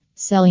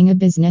Selling a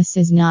business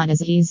is not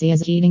as easy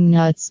as eating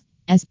nuts.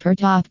 As per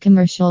top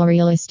commercial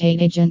real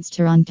estate agents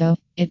Toronto,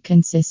 it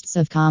consists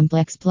of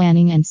complex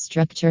planning and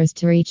structures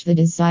to reach the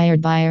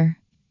desired buyer.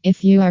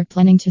 If you are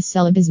planning to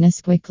sell a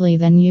business quickly,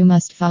 then you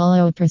must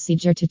follow a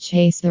procedure to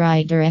chase the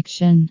right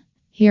direction.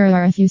 Here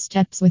are a few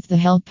steps with the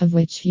help of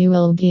which you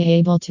will be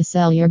able to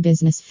sell your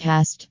business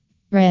fast.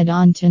 Read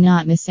on to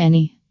not miss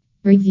any.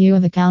 Review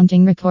of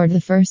accounting record.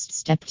 The first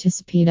step to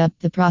speed up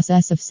the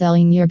process of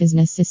selling your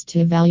business is to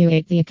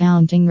evaluate the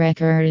accounting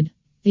record.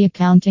 The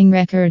accounting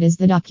record is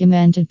the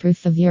documented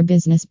proof of your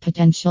business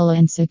potential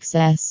and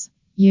success.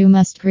 You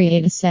must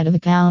create a set of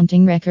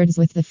accounting records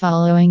with the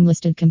following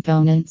listed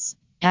components: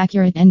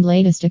 accurate and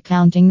latest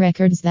accounting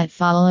records that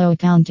follow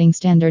accounting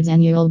standards,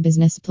 annual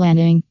business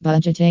planning,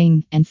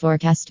 budgeting and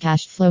forecast,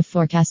 cash flow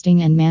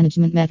forecasting and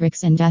management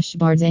metrics and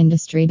dashboards,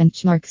 industry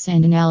benchmarks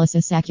and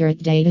analysis.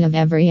 Accurate data of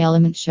every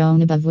element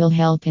shown above will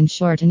help in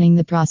shortening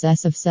the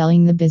process of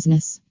selling the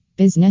business.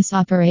 Business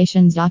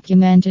operations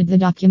documented. The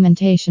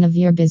documentation of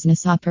your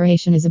business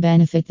operation is a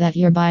benefit that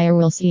your buyer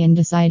will see in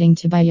deciding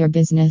to buy your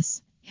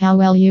business. How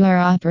well you are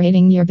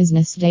operating your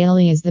business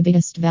daily is the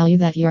biggest value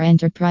that your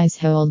enterprise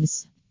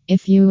holds.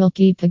 If you will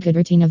keep a good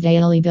routine of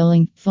daily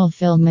billing,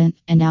 fulfillment,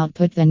 and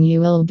output, then you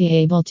will be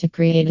able to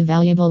create a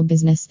valuable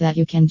business that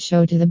you can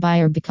show to the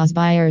buyer, because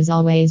buyers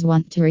always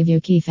want to review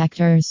key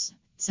factors.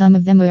 Some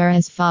of them are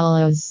as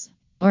follows: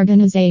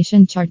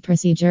 organization chart,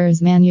 procedures,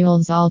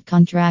 manuals, all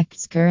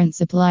contracts, current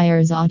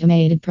suppliers,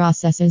 automated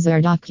processes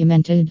are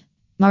documented.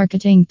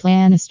 Marketing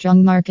plan. A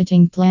strong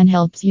marketing plan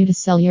helps you to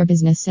sell your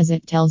business, as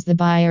it tells the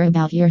buyer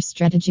about your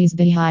strategies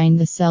behind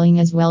the selling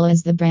as well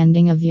as the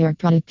branding of your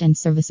product and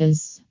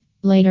services.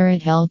 Later,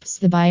 it helps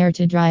the buyer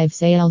to drive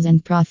sales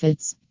and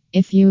profits.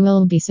 If you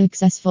will be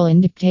successful in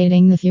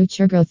dictating the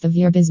future growth of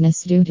your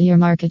business due to your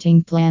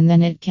marketing plan,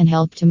 then it can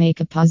help to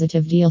make a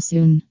positive deal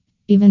soon.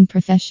 Even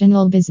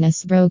professional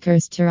business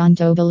brokers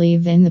Toronto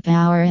believe in the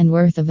power and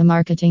worth of a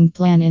marketing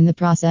plan in the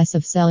process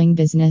of selling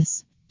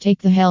business.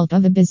 Take the help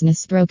of a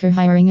business broker.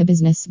 Hiring a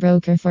business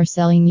broker for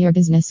selling your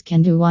business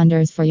can do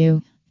wonders for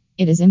you.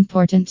 It is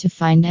important to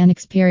find an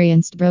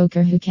experienced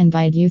broker who can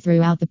guide you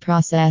throughout the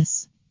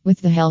process. With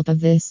the help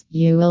of this,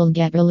 you will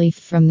get relief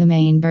from the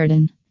main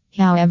burden.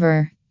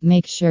 However,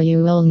 make sure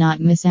you will not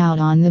miss out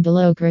on the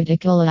below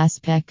critical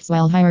aspects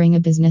while hiring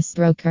a business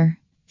broker.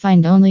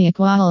 Find only a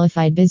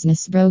qualified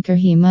business broker.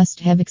 He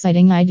must have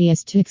exciting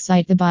ideas to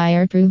excite the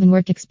buyer. Proven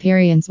work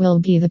experience will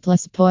be the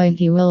plus point.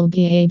 He will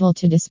be able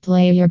to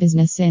display your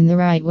business in the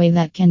right way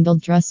that can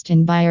build trust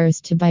in buyers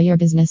to buy your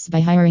business.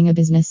 By hiring a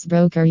business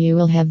broker, you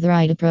will have the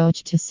right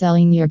approach to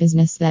selling your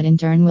business that in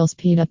turn will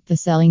speed up the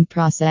selling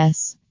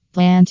process.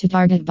 Plan to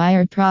target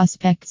buyer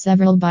prospect.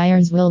 Several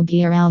buyers will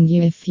be around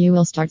you if you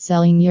will start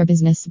selling your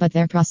business, but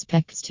their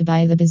prospects to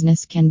buy the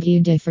business can be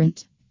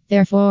different.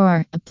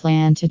 Therefore, a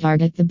plan to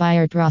target the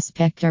buyer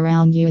prospect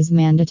around you is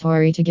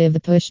mandatory to give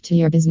a push to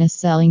your business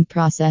selling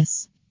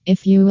process.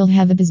 If you will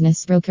have a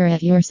business broker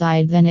at your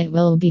side, then it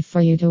will be for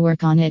you to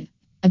work on it.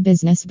 A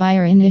business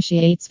buyer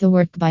initiates the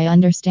work by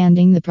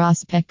understanding the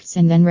prospects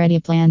and then ready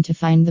a plan to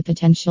find the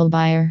potential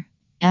buyer.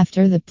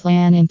 After the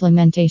plan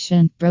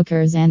implementation,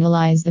 brokers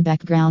analyze the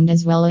background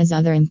as well as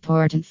other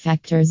important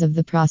factors of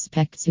the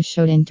prospects who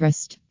showed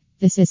interest.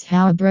 This is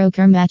how a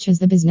broker matches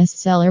the business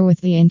seller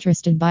with the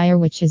interested buyer,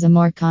 which is a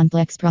more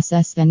complex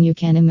process than you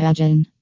can imagine.